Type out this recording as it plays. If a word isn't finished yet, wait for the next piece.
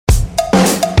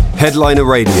Headliner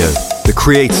Radio, the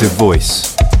creative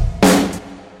voice.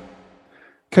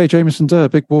 Okay, Jameson Durr,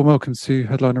 big warm welcome to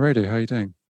Headliner Radio. How are you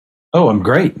doing? Oh, I'm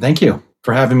great. Thank you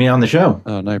for having me on the show.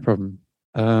 Oh, no problem.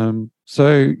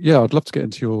 So, I'd love to get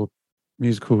into your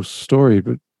musical story,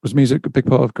 but was music a big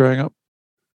part of growing up?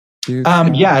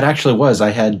 Yeah, it actually was.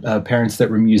 I had parents that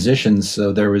were musicians,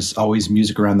 so there was always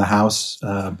music around the house,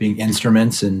 being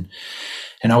instruments and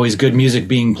always good music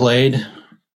being played.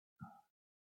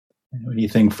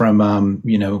 Anything from,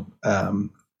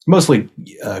 mostly,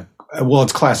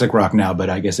 it's classic rock now, but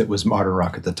I guess it was modern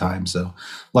rock at the time. So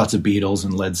lots of Beatles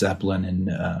and Led Zeppelin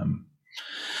and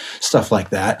stuff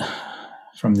like that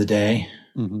from the day,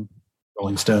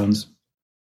 Rolling Stones.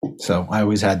 So I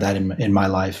always had that in my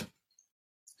life.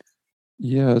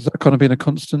 Yeah, has that kind of been a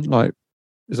constant? Like,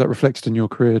 is that reflected in your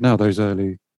career now? Those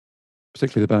early,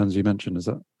 particularly the bands you mentioned, does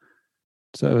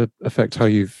that affect how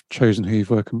you've chosen who you've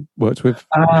worked with?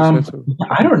 I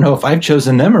don't know if I've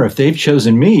chosen them or if they've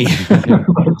chosen me.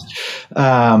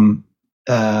 Yeah,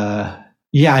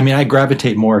 I mean, I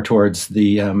gravitate more towards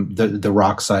the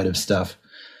rock side of stuff.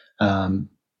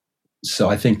 So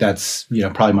I think that's,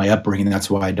 probably my upbringing. That's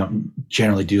why I don't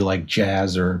generally do like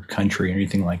jazz or country or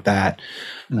anything like that.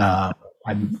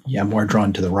 I'm more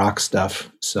drawn to the rock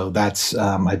stuff. So that's,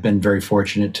 I've been very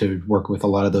fortunate to work with a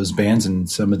lot of those bands and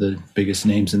some of the biggest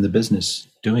names in the business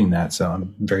doing that. So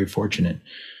I'm very fortunate.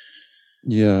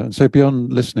 Yeah. So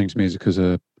beyond listening to music as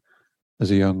a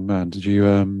young man, did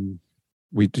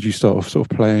you start off sort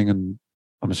of playing and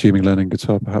I'm assuming learning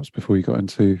guitar perhaps before you got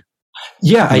into?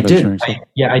 Yeah, I did.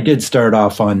 I did start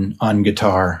off on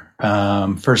guitar.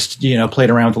 First, played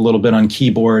around with a little bit on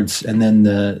keyboards, and then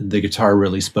the guitar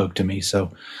really spoke to me.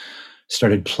 So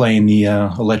started playing the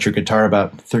electric guitar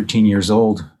about 13 years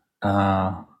old,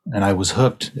 and I was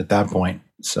hooked at that point.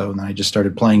 So then I just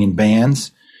started playing in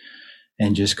bands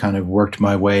and just kind of worked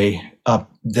my way up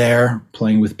there,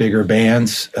 playing with bigger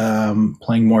bands,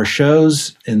 playing more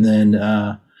shows, and then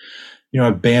a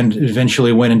band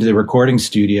eventually went into the recording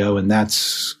studio, and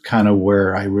that's kind of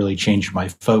where I really changed my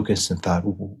focus and thought,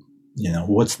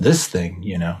 what's this thing,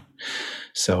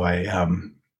 So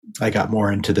I got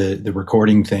more into the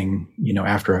recording thing,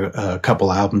 after a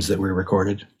couple albums that we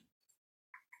recorded.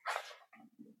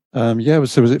 So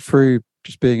was it through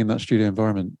just being in that studio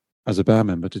environment as a band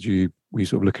member? Were you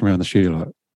sort of looking around the studio like,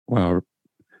 wow,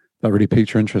 that really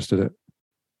piqued your interest, did it?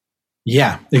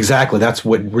 Yeah, exactly. That's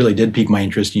what really did pique my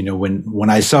interest. When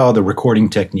I saw the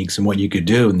recording techniques and what you could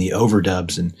do and the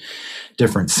overdubs and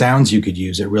different sounds you could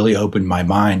use, it really opened my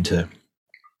mind to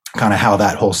kind of how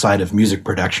that whole side of music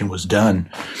production was done.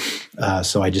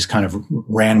 So I just kind of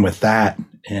ran with that.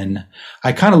 And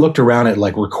I kind of looked around at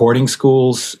like recording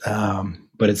schools,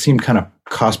 but it seemed kind of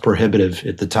cost prohibitive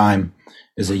at the time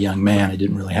as a young man. I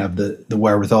didn't really have the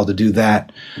wherewithal to do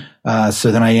that.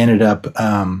 So then I ended up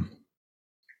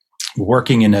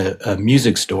working in a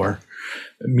music store,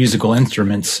 musical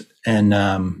instruments. And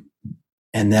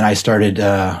then I started,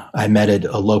 I met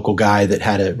a local guy that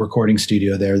had a recording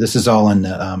studio there. This is all in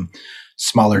the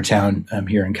smaller town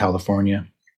here in California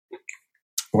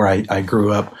where I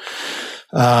grew up.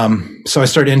 So I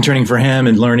started interning for him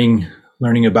and learning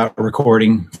about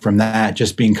recording from that,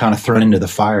 just being kind of thrown into the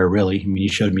fire, really. I mean, he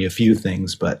showed me a few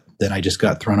things, but then I just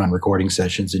got thrown on recording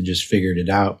sessions and just figured it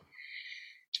out.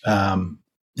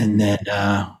 And then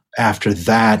after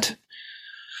that,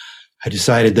 I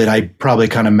decided that I probably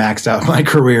kind of maxed out my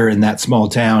career in that small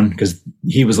town because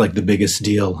he was like the biggest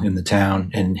deal in the town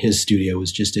and his studio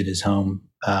was just at his home.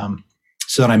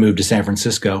 So then I moved to San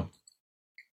Francisco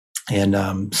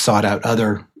and sought out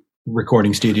other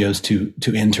recording studios to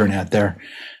intern at there.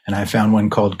 And I found one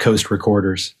called Coast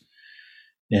Recorders.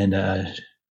 And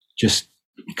just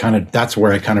kind of, that's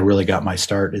where I kind of really got my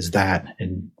start, is that.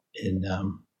 And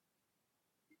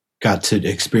got to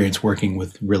experience working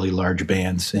with really large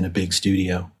bands in a big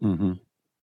studio. Mm-hmm.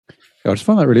 Yeah, I just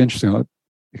find that really interesting. Like,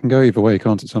 it can go either way,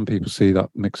 can't it? Some people see that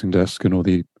mixing desk and all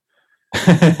the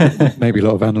maybe a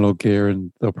lot of analog gear,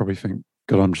 and they'll probably think,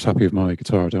 "God, I'm just happy with my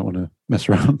guitar. I don't want to mess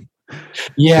around."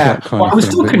 Yeah, I was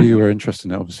still. You were interested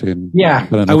in it, obviously. And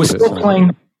I was still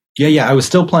playing. Yeah, I was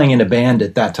still playing in a band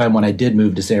at that time when I did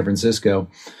move to San Francisco.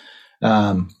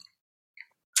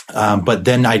 But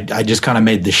then I just kind of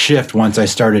made the shift once I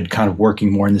started kind of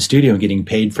working more in the studio and getting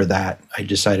paid for that. I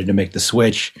decided to make the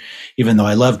switch, even though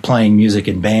I love playing music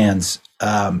in bands.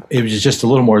 It was just a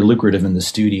little more lucrative in the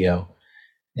studio.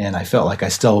 And I felt like I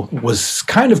still was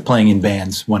kind of playing in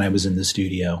bands when I was in the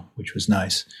studio, which was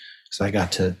nice. So I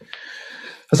got to,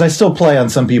 because I still play on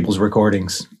some people's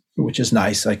recordings, which is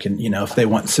nice. I can, if they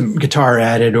want some guitar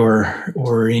added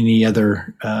or any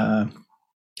other,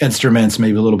 instruments,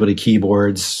 maybe a little bit of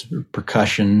keyboards, or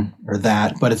percussion, or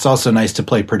that. But it's also nice to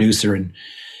play producer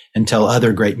and tell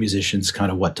other great musicians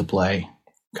kind of what to play,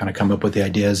 kind of come up with the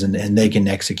ideas, and they can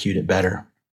execute it better.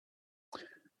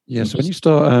 Yeah. So when you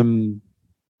start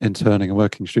interning and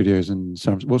working studios in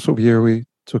San Francisco, what sort of year are we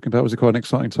talking about? Was it quite an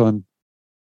exciting time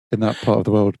in that part of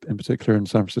the world, in particular in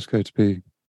San Francisco, to be?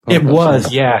 It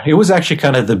was, yeah. It was actually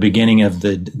kind of the beginning of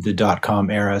the .com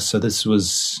era. So this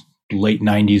was late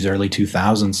 90s, early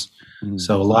 2000s.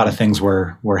 So a lot of things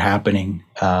were happening.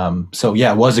 So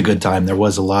yeah, it was a good time. There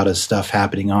was a lot of stuff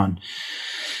happening on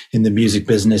in the music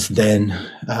business then.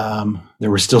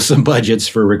 There were still some budgets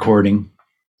for recording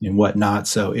and whatnot.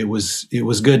 So it was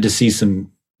good to see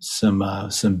some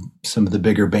of the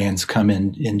bigger bands come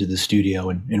into the studio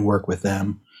and work with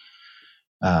them.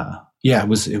 Yeah, it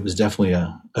was definitely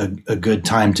a good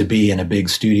time to be in a big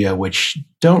studio, which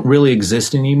don't really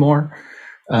exist anymore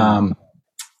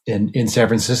in San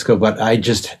Francisco. But I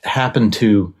just happened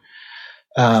to,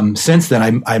 since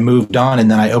then, I moved on, and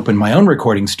then I opened my own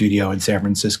recording studio in San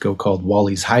Francisco called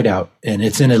Wally's Hideout, and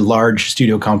it's in a large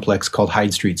studio complex called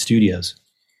Hyde Street Studios,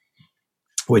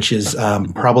 which is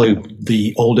probably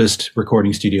the oldest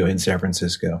recording studio in San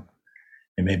Francisco,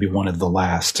 and maybe one of the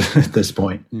last at this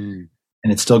point.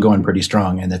 And it's still going pretty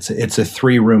strong. And it's a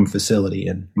 3-room facility,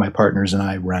 and my partners and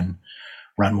I run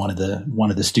one of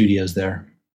the studios there.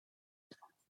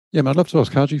 Yeah, man, I'd love to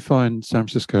ask, how do you find San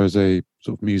Francisco as a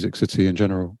sort of music city in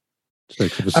general? So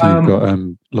obviously you've got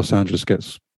Los Angeles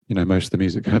gets most of the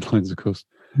music headlines, of course.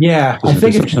 Yeah, I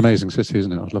think it's such an amazing city,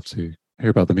 isn't it? I'd love to hear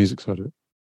about the music side of it.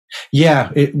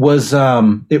 Yeah, it was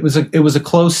a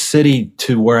close city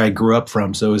to where I grew up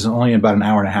from, so it was only about an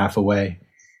hour and a half away.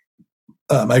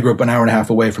 I grew up an hour and a half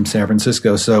away from San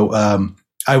Francisco. So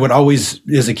I would always,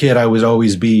 as a kid, I would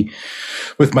always be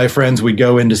with my friends. We'd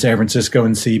go into San Francisco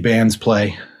and see bands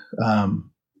play.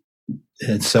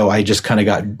 And so I just kind of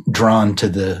got drawn to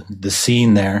the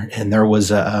scene there. And there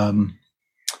was kind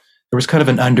of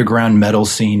an underground metal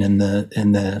scene in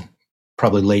the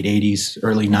probably late 80s,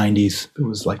 early 90s. It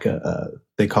was like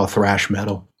they call thrash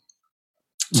metal.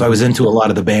 So I was into a lot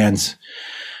of the bands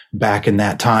back in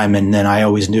that time. And then I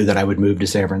always knew that I would move to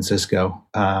San Francisco.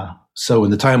 So when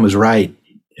the time was right,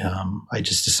 I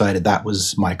just decided that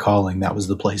was my calling. That was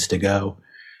the place to go.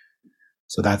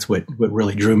 So that's what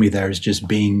really drew me there, is just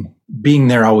being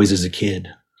there always as a kid,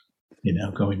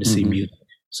 going to see music.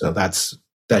 So that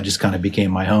just kind of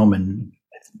became my home, and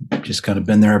I've just kind of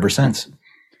been there ever since.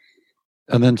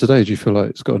 And then today, do you feel like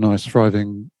it's got a nice,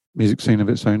 thriving music scene of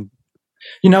its own?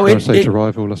 To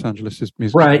rival Los Angeles'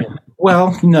 music. Right.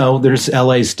 Well, no, there's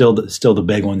LA still the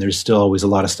big one. There's still always a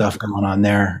lot of stuff going on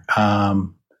there. I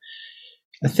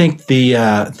think the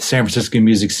San Francisco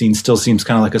music scene still seems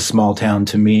kind of like a small town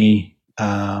to me.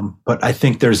 But I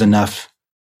think there's enough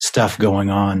stuff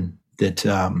going on that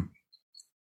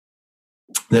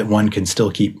one can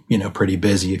still keep, pretty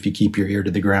busy if you keep your ear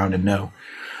to the ground and know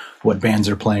what bands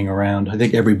are playing around. I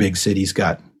think every big city's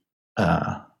got,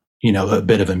 a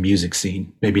bit of a music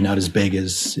scene, maybe not as big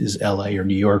as LA or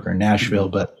New York or Nashville,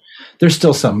 but there's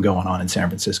still something going on in San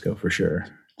Francisco for sure.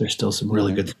 There's still some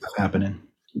really good stuff happening.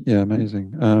 Yeah,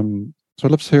 amazing. So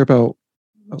I'd love to hear about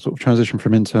that sort of transition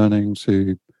from interning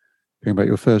to hearing about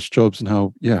your first jobs and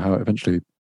how it eventually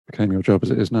became your job as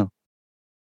it is now.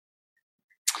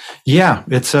 Yeah,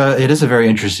 it is a very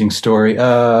interesting story.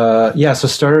 So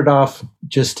started off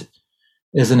just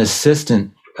as an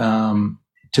assistant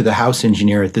to the house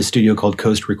engineer at this studio called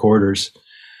Coast Recorders.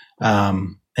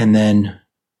 And then,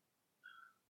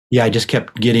 I just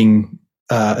kept getting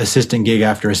assistant gig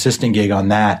after assistant gig on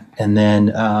that. And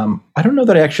then I don't know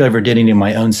that I actually ever did any of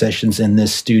my own sessions in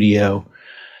this studio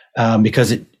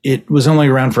because it was only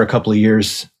around for a couple of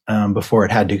years before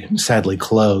it had to sadly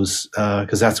close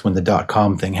because that's when the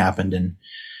 .com thing happened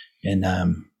and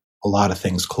a lot of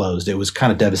things closed. It was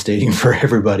kind of devastating for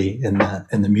everybody in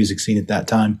the music scene at that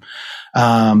time.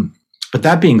 But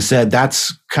that being said,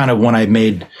 that's kind of when I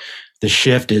made the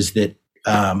shift, is that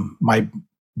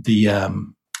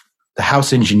the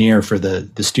house engineer for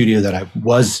the studio that I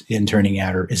was interning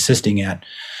at or assisting at,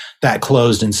 that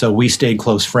closed. And so we stayed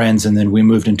close friends, and then we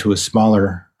moved into a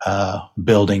smaller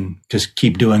building to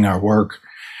keep doing our work.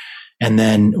 And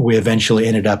then we eventually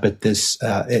ended up at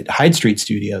at Hyde Street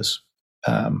Studios.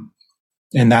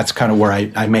 And that's kind of where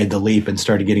I made the leap and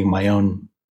started getting my own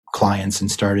clients and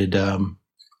started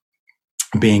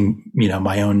being,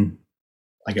 my own,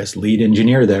 I guess, lead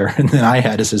engineer there. And then I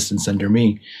had assistants under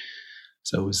me.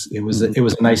 So it was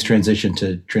a nice transition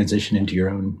into your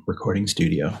own recording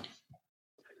studio.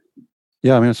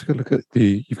 Yeah, I mean, it's a good look at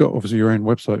you've got obviously your own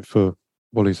website for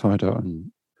Wally's Hideout,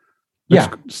 and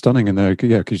Yeah. Stunning in there.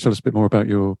 Yeah. Could you tell us a bit more about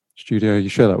your studio? You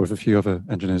share that with a few other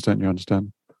engineers, don't you?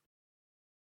 Understand?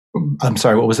 I'm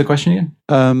sorry, what was the question again?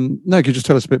 No, could you just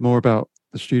tell us a bit more about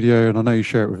the studio? And I know you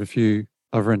share it with a few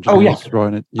other engineers,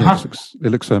 right? And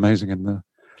it looks so amazing in there.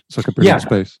 It's like a brilliant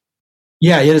space.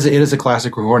 Yeah, it is a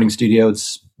classic recording studio.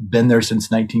 It's been there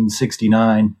since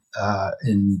 1969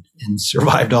 and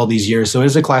survived all these years. So it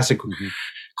is a classic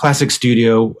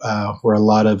studio where a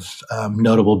lot of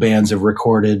notable bands have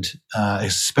recorded,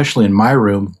 especially in my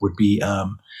room would be,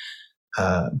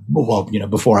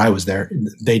 before I was there,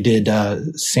 they did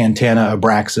Santana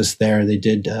Abraxas there. They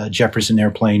did Jefferson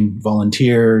Airplane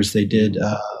Volunteers. They did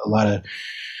a lot of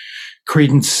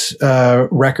Creedence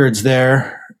records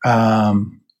there.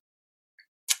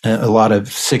 A lot of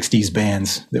 60s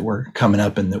bands that were coming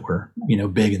up and that were,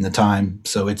 big in the time.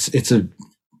 So it's a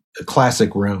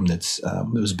classic room it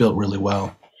was built really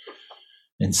well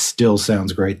and still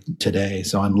sounds great today.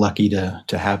 So I'm lucky to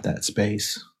have that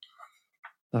space.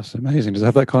 That's amazing. Does it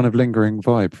have that kind of lingering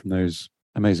vibe from those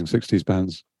amazing 60s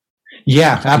bands?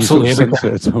 Yeah, absolutely. Can you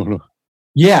sort of sense it at all?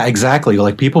 Yeah, exactly.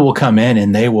 Like people will come in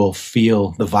and they will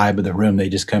feel the vibe of the room. They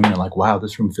just come in and like, wow,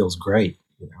 this room feels great.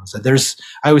 So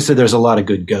I always say there's a lot of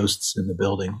good ghosts in the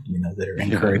building, that are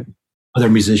encouraging other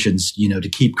musicians, to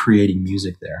keep creating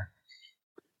music there.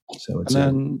 So it's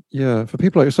for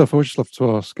people like yourself, I would just love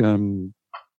to ask someone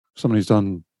who's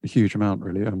done a huge amount,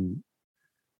 really.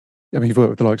 You've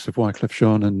worked with the likes of Wyclef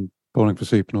Jean and Bowling for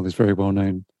Soup and all these very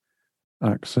well-known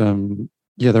acts. Are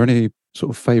there any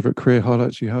sort of favourite career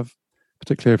highlights you have,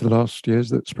 particularly over the last years,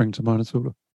 that spring to mind at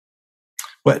all?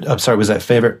 What? I'm sorry, was that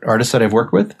favorite artist that I've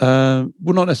worked with? Well,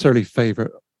 not necessarily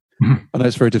favourite. Mm-hmm. I know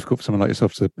it's very difficult for someone like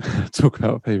yourself to talk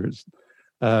about favourites.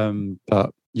 But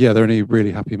yeah, are there any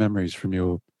really happy memories from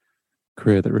your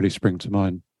career that really spring to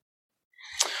mind?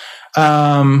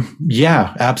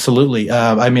 Yeah, absolutely.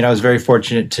 I was very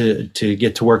fortunate to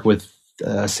get to work with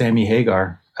Sammy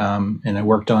Hagar, and I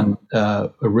worked on a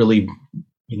really,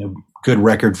 good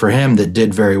record for him that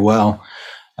did very well.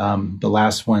 The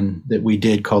last one that we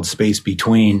did called Space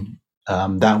Between,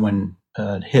 that one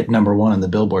hit number 1 on the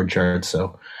Billboard chart.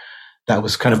 So that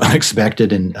was kind of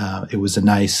unexpected, and it was a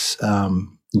nice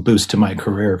boost to my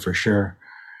career for sure.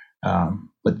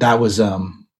 But that was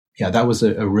that was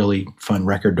a really fun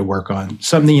record to work on.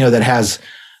 Something, that has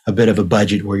a bit of a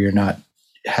budget where you're not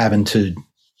having to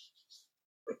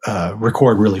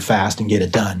record really fast and get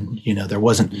it done. There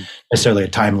wasn't necessarily a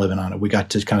time limit on it. We got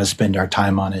to kind of spend our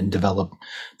time on it and develop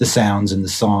the sounds and the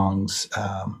songs.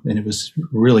 And it was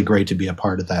really great to be a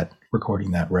part of that,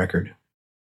 recording that record.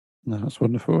 No, that's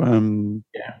wonderful.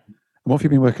 What have you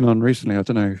been working on recently? I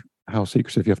don't know how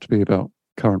secretive you have to be about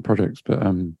current projects, but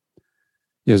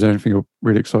is there anything you're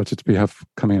really excited to have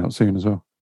coming out soon as well?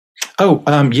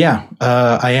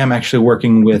 I am actually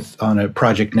working on a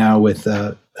project now with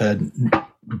a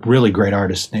really great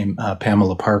artist named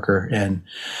Pamela Parker, and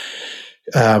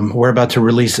we're about to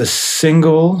release a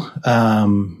single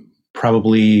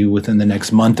probably within the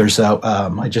next month or so.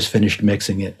 I just finished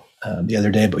mixing it the other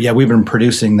day, but we've been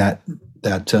producing that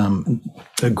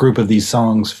a group of these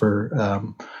songs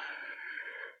for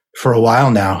a while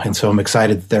now, and so I'm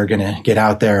excited that they're going to get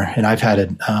out there. And I've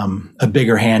had a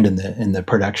bigger hand in the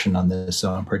production on this,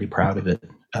 so I'm pretty proud of it.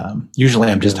 Usually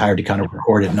I'm just hired to kind of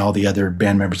record it, and all the other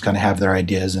band members kind of have their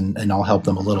ideas, and I'll help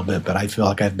them a little bit. But I feel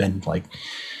like I've been I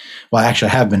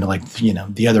have been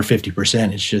the other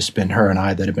 50%. It's just been her and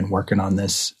I that have been working on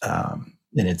this, and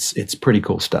it's pretty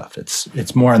cool stuff.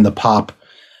 It's more in the pop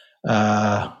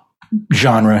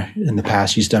genre. In the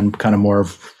past, she's done kind of more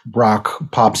of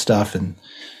rock pop stuff, and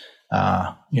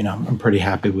I'm pretty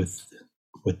happy with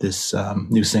this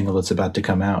new single that's about to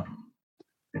come out.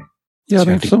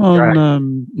 Yeah,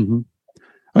 someone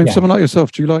like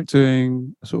yourself, do you like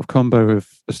doing a sort of combo of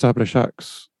established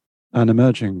acts and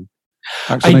emerging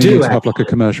acts? I do. You have like a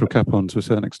commercial cap on to a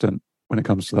certain extent when it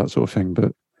comes to that sort of thing,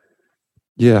 but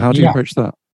how do you approach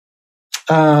that?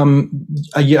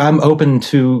 I'm open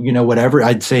to whatever.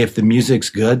 I'd say if the music's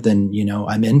good, then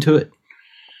I'm into it.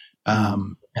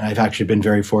 And I've actually been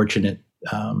very fortunate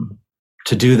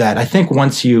to do that. I think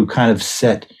once you kind of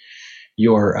set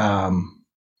your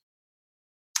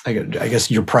I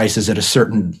guess your prices at a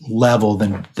certain level,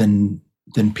 then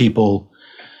people,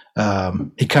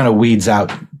 it kind of weeds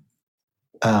out,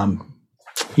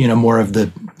 more of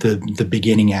the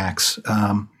beginning acts.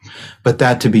 But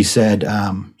that to be said,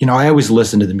 I always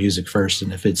listen to the music first,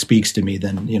 and if it speaks to me,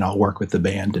 then, I'll work with the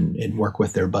band and work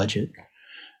with their budget.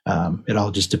 It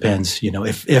all just depends,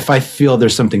 if I feel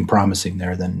there's something promising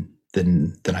there, then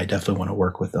I definitely want to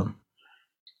work with them.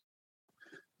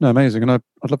 No, amazing. And I'd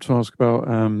love to ask about,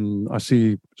 I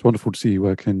see it's wonderful to see you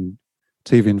working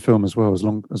TV and film as well,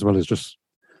 as well as just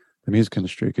the music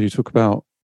industry. Could you talk about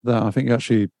that? I think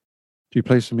do you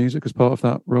play some music as part of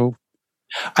that role?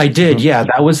 I did, yeah.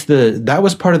 That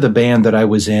was part of the band that I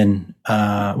was in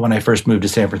when I first moved to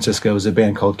San Francisco. It was a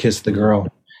band called Kiss the Girl,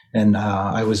 and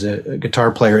I was a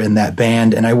guitar player in that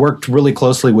band, and I worked really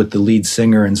closely with the lead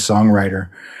singer and songwriter.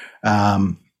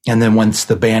 And then once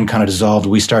the band kind of dissolved,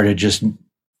 we started just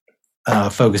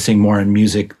focusing more on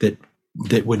music that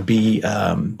would be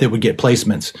that would get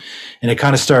placements. And it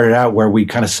kind of started out where we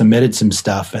kind of submitted some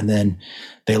stuff, and then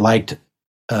they liked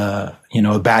a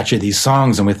batch of these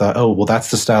songs, and we thought, oh, well,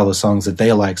 that's the style of songs that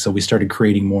they like. So we started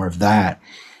creating more of that.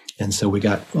 And so we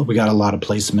got a lot of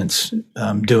placements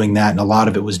doing that. And a lot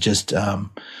of it was just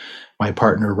my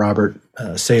partner, Robert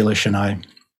Salish, and I.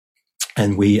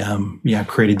 And we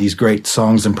created these great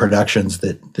songs and productions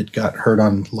that got heard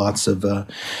on lots of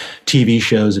TV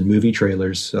shows and movie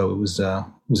trailers. So it was a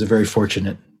very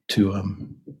fortunate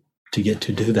to get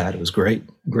to do that. It was great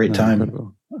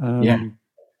time.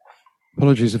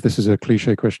 Apologies if this is a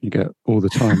cliche question you get all the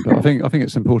time, but I think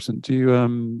it's important. Do you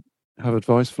have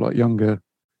advice for like younger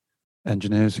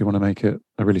engineers who want to make it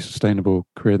a really sustainable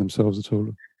career themselves at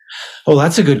all? Well,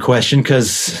 that's a good question,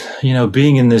 because,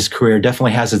 being in this career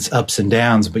definitely has its ups and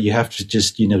downs, but you have to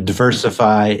just,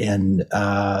 diversify and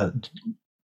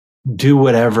do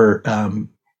whatever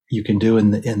you can do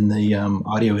in the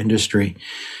audio industry,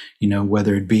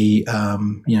 whether it be,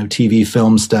 TV,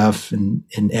 film stuff and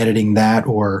editing that,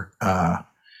 or,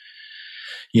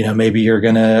 maybe you're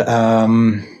going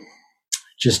to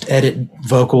just edit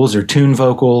vocals or tune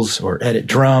vocals or edit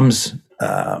drums,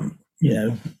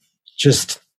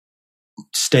 just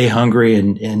stay hungry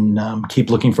and keep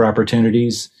looking for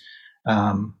opportunities,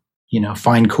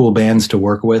 find cool bands to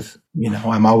work with.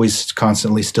 I'm always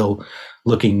constantly still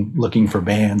looking for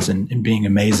bands and being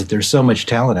amazed that there's so much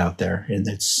talent out there, and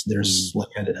there's like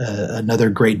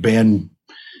another great band,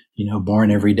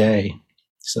 born every day.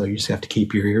 So you just have to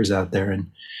keep your ears out there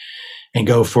and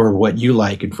go for what you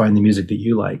like and find the music that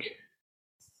you like.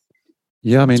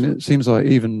 Yeah, I mean, it seems like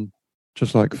even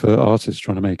just like for artists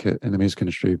trying to make it in the music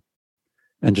industry,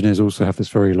 engineers also have this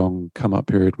very long come up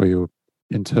period where you're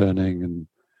interning and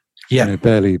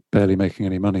barely making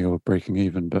any money or breaking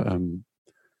even. But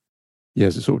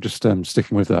it's sort of just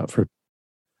sticking with that for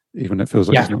even it feels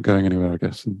like it's not going anywhere, I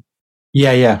guess. And,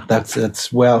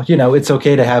 that's well, it's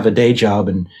okay to have a day job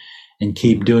and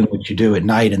keep doing what you do at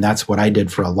night, and that's what I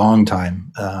did for a long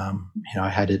time. I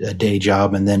had a day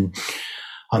job, and then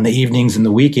on the evenings and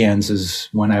the weekends is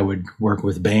when I would work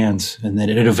with bands, and then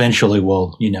it eventually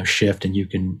will, shift, and you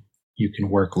can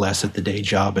work less at the day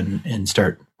job and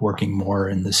start working more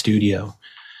in the studio.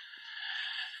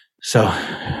 So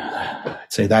I'd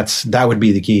say that would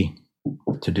be the key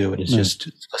to do it. It's just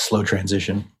a slow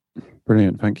transition.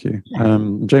 Brilliant. Thank you.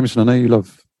 Jameson, I know you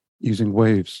love using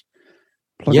Waves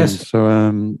plugins. Yes. So,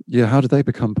 how did they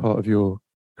become part of your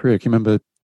career? Can you remember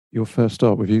your first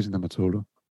start with using them at all?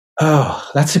 Oh,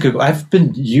 that's a good one. I've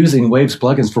been using Waves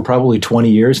plugins for probably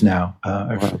 20 years now,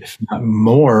 if not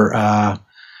more. I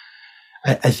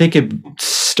think it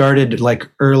started like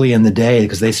early in the day,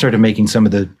 because they started making some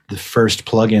of the first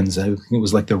plugins. I think it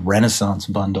was like the Renaissance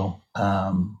bundle,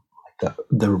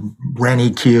 the Ren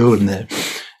EQ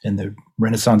and the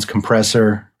Renaissance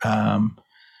compressor.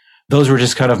 Those were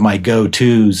just kind of my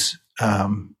go-tos.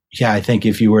 I think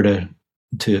if you were to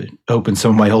open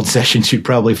some of my old sessions, you'd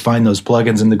probably find those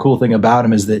plugins. And the cool thing about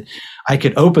them is that I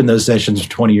could open those sessions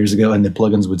 20 years ago and the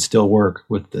plugins would still work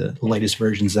with the latest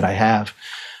versions that I have.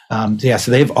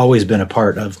 So they've always been a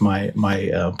part of my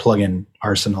plugin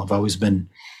arsenal. I've always been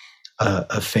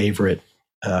a favorite.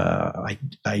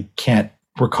 I can't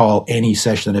recall any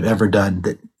session that I've ever done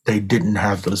that they didn't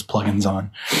have those plugins on.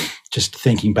 Just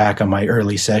thinking back on my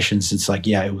early sessions, it's like,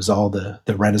 it was all the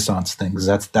Renaissance things.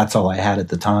 That's all I had at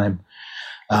the time.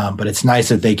 But it's nice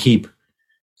that they keep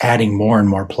adding more and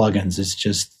more plugins. It's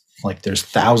just like there's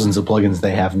thousands of plugins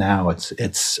they have now.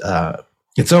 It's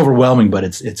overwhelming, but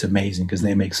it's amazing because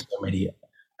they make so many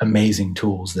amazing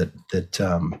tools that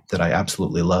I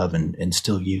absolutely love and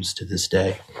still use to this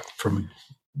day from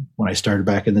when I started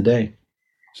back in the day.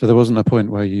 So there wasn't a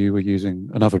point where you were using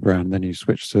another brand and then you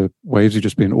switched to Waves? You've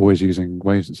just been always using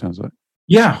Waves, it sounds like.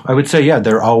 Yeah, I would say,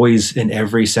 they're always in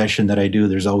every session that I do.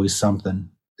 There's always something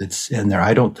that's in there.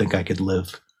 I don't think I could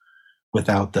live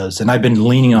without those. And I've been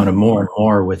leaning on them more and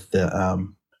more with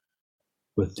the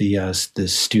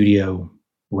studio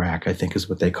rack, I think is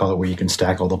what they call it, where you can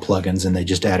stack all the plugins, and they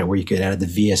just add it where you could add the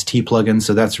VST plugin.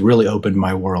 So that's really opened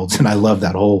my worlds. And I love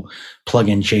that whole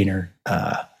plugin chainer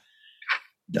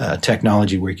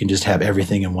technology where you can just have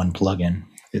everything in one plugin.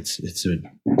 It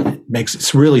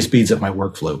it really speeds up my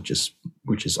workflow,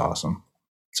 which is awesome.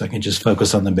 So I can just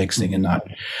focus on the mixing and not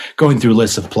going through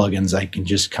lists of plugins. I can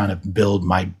just kind of build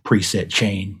my preset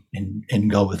chain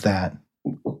and go with that.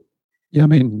 Yeah, I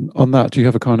mean, on that, do you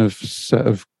have a kind of set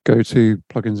of go-to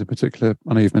plugins in particular?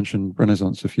 I know you've mentioned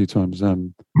Renaissance a few times.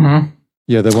 Mm-hmm.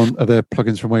 Yeah, are there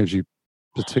plugins from Waves you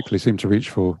particularly seem to reach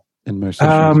for in most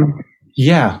sessions?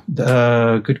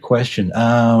 Good question.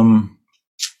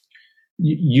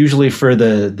 Usually for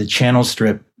the channel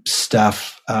strip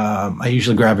stuff, I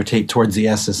usually gravitate towards the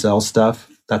SSL stuff.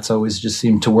 That's always just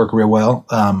seemed to work real well.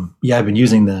 I've been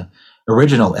using the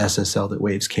original SSL that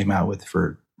Waves came out with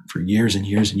for years and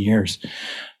years and years.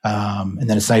 And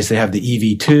then it's nice they have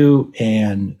the EV2,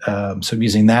 and so I'm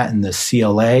using that in the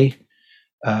CLA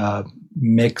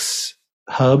mix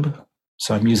hub.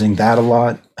 So I'm using that a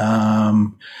lot.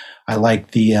 I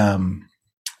like the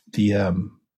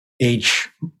H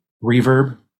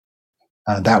reverb.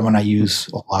 That one I use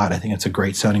a lot. I think it's a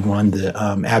great sounding one. The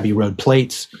Abbey Road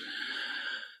plates.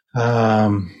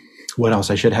 What else?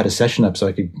 I should have had a session up so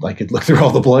I could look through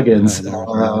all the plugins.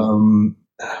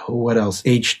 What else?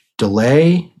 H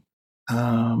delay.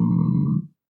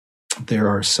 There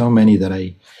are so many that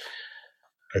I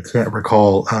can't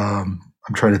recall. I'm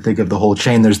trying to think of the whole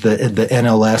chain. There's the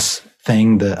NLS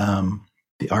thing, the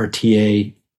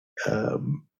RTA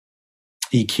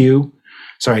EQ.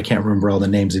 Sorry, I can't remember all the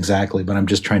names exactly, but I'm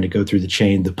just trying to go through the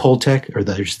chain. The Pultec,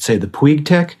 I should say the Puig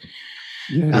Tech,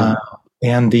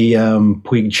 and the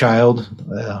Puig Child.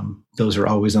 Those are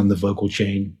always on the vocal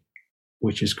chain,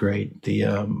 which is great.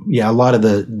 A lot of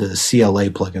the CLA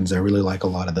plugins, I really like a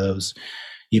lot of those.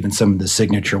 Even some of the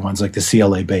signature ones, like the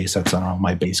CLA bass, that's on all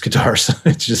my bass guitars.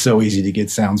 It's just so easy to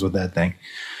get sounds with that thing.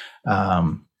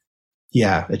 I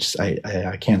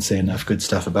can't say enough good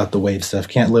stuff about the Waves stuff.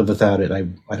 Can't live without it. I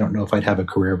don't know if I'd have a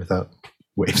career without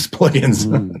Waves plugins.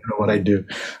 I don't know what I'd do.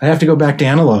 I have to go back to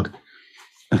analog.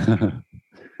 Then,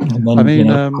 I mean,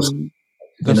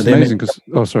 that's amazing because.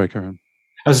 Oh, sorry, Karen.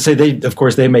 I was going to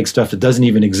say they make stuff that doesn't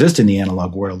even exist in the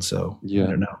analog world. So I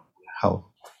don't know how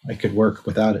I could work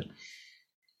without it.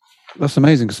 That's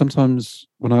amazing because sometimes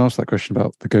when I ask that question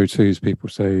about the go-tos, people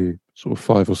say sort of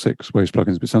 5 or 6 Waves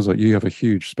plugins, but it sounds like you have a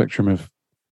huge spectrum of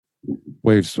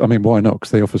Waves. I mean, why not?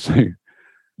 Because they offer they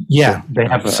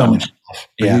have so much stuff.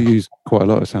 Yeah. You use quite a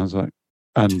lot, it sounds like,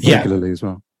 and regularly as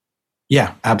well.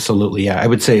 Yeah, absolutely. Yeah, I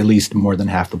would say at least more than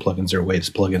half the plugins are Waves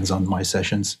plugins on my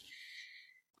sessions.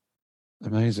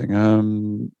 Amazing.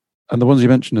 And the ones you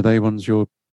mentioned, are they ones you're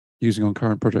using on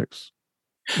current projects?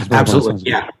 Absolutely,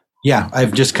 yeah. Yeah,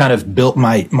 I've just kind of built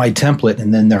my template,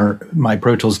 and then my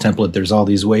Pro Tools template. There's all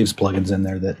these Waves plugins in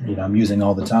there that I'm using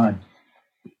all the time.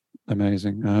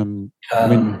 Amazing. I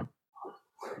mean,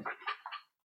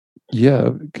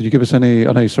 could you give us any?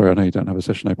 I know you don't have a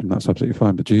session open. That's absolutely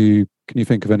fine. But can you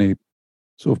think of any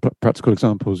sort of practical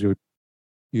examples you're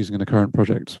using in a current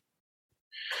project?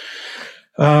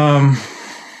 I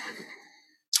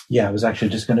was actually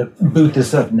just going to boot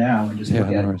this up now and just look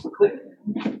at it quickly.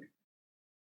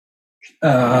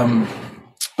 But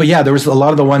there was a lot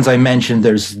of the ones I mentioned.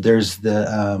 There's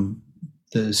the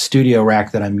Studio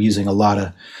Rack that I'm using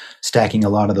stacking a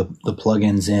lot of the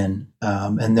plugins in.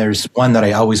 And there's one that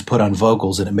I always put on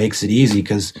vocals, and it makes it easy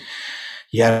because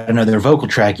another vocal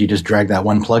track, you just drag that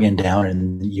one plugin down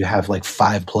and you have like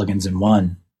 5 plugins in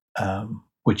one,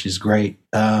 which is great.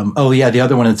 The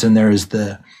other one that's in there is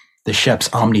the Schoeps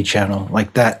Omni channel.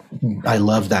 Like that, I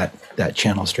love that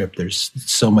channel strip. There's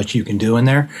so much you can do in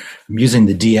there. I'm using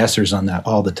the de-essers on that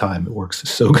all the time. It works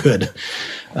so good.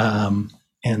 And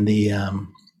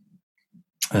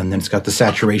then it's got the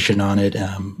saturation on it,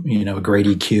 a great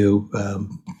EQ,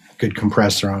 good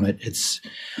compressor on it.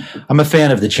 I'm a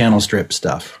fan of the channel strip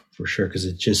stuff for sure, because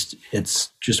it's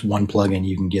just one plugin.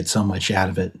 You can get so much out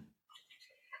of it.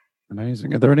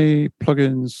 Amazing. Are there any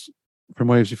plugins from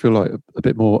Waves you feel like a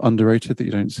bit more underrated that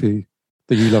you don't see,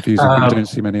 that you love using, but you don't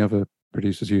see many other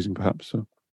producers using perhaps? Or?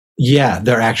 Yeah,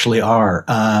 there actually are.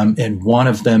 And one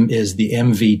of them is the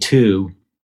MV2,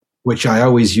 which I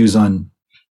always use on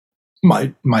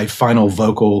my final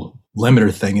vocal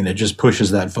limiter thing, and it just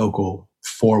pushes that vocal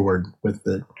forward with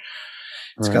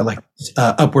it's got like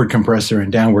upward compressor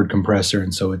and downward compressor,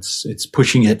 and so it's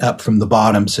pushing it up from the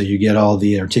bottom, so you get all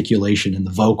the articulation in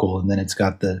the vocal, and then it's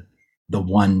got the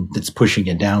one that's pushing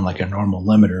it down like a normal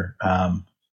limiter.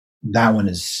 That one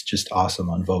is just awesome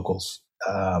on vocals.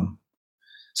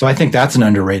 So I think that's an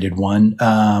underrated one.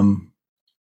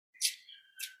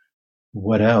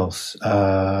 What else?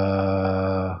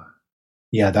 That's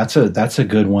a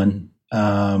good one.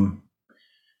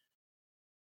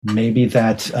 Maybe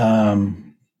that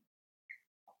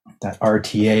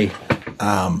RTA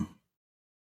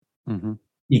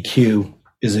EQ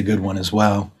is a good one as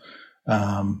well,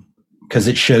 because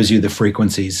it shows you the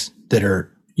frequencies that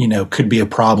are, could be a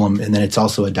problem, and then it's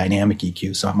also a dynamic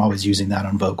EQ. So I'm always using that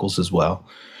on vocals as well.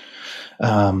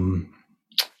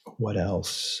 What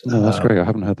else? No, that's great. I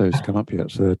haven't had those come up yet,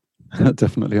 so they're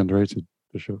definitely underrated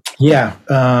for sure. Yeah.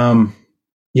 I'm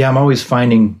always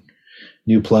finding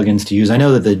new plugins to use. I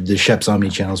know that the Schoeps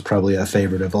Omnichannel is probably a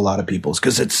favorite of a lot of people's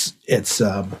because it's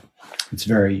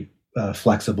very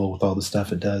flexible with all the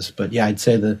stuff it does. But yeah, I'd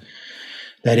say that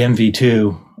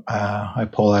MV2 I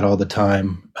pull out all the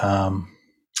time.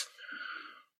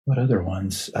 What other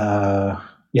ones? Yeah,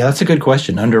 that's a good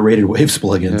question. Underrated Waves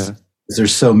plugins. Yeah.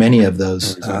 There's so many of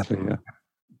those. Exactly.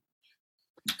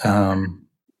 I'm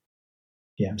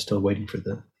still waiting for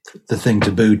the thing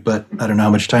to boot, but I don't know how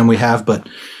much time we have. But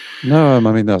no, I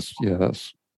mean that's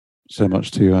so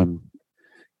much to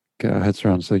get our heads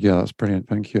around. So yeah, that's brilliant.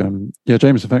 Thank you.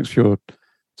 Jameson, thanks for your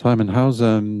time. And how's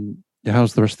the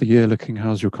rest of the year looking?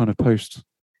 How's your kind of post?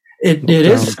 It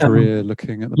is career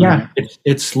looking at the moment?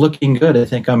 It's looking good. I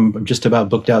think I'm just about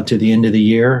booked out to the end of the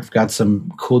year. I've got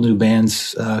some cool new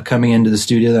bands coming into the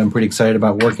studio that I'm pretty excited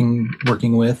about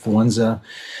working with. One's a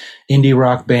indie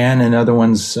rock band, and other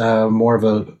one's more of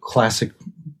a classic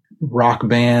rock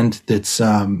band. That's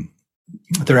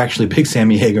they're actually big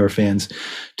Sammy Hagar fans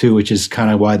too, which is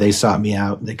kind of why they sought me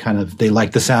out. They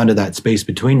liked the sound of that Space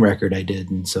Between record I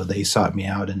did, and so they sought me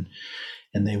out and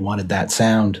they wanted that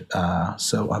sound.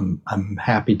 So I'm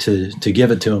happy to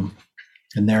give it to them.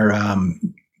 And they're,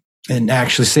 and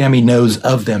actually Sammy knows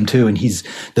of them too. And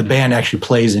the band actually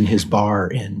plays in his bar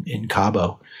in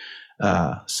Cabo.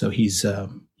 So he's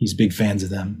big fans of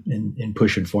them and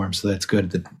pushing for him. So that's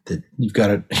good that you've got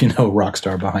a, rock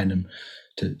star behind him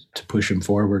to push him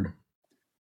forward.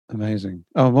 Amazing.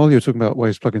 While you were talking about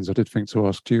Waves plugins, I did think to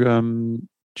ask, do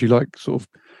you like sort of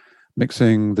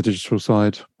mixing the digital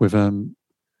side with,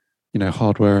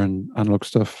 hardware and analog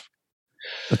stuff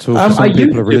at all? Some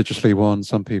people are religiously one,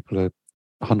 some people are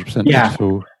 100%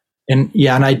 digital. And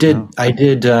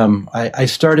I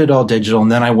started all digital,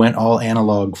 and then I went all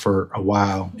analog for a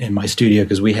while in my studio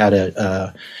because we had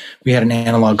an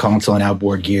analog console and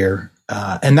outboard gear,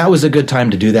 and that was a good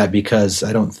time to do that because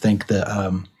I don't think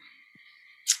the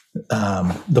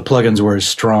plugins were as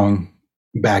strong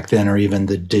back then, or even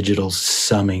the digital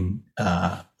summing.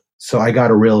 So I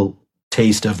got a real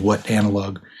taste of what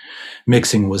analog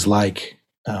mixing was like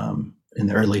in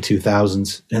the early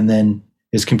 2000s. And then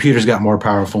as computers got more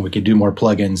powerful and we could do more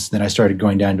plugins, then I started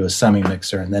going down to a summing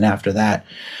mixer. And then after that,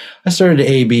 I started to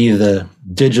A/B the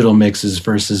digital mixes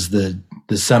versus the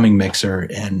summing mixer.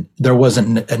 And there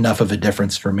wasn't enough of a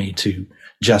difference for me to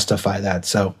justify that.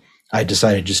 So I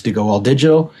decided just to go all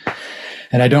digital.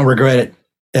 And I don't regret it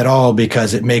at all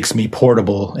because it makes me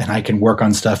portable and I can work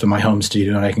on stuff in my home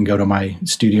studio, and I can go to my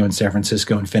studio in San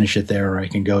Francisco and finish it there, or I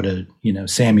can go to,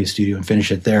 Sammy's studio and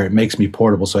finish it there. It makes me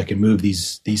portable so I can move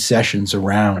these sessions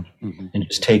around and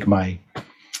just take my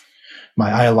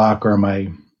iLok or my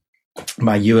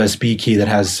USB key that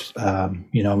has,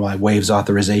 my Waves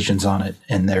authorizations on it,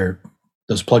 and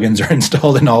those plugins are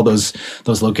installed in all those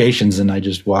locations. And I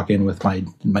just walk in with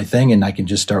my thing and I can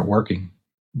just start working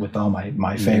with all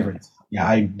my favorites. Yeah,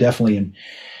 I definitely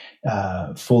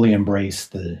fully embrace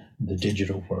the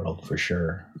digital world for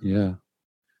sure. Yeah.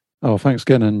 Oh, thanks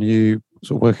again. And you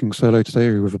sort of working solo today,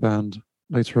 or with a band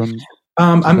later on?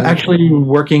 I'm actually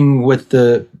working with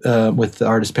the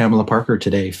artist Pamela Parker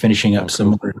today, finishing up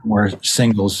some more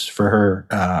singles for her.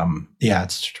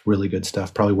 It's really good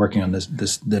stuff. Probably working on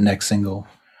the next single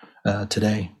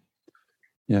today.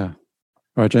 Yeah.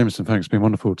 All right, Jameson, thanks. It's been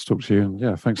wonderful to talk to you.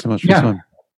 And thanks so much for your time.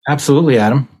 Absolutely,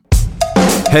 Adam.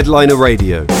 Headliner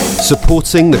Radio,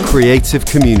 supporting the creative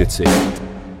community.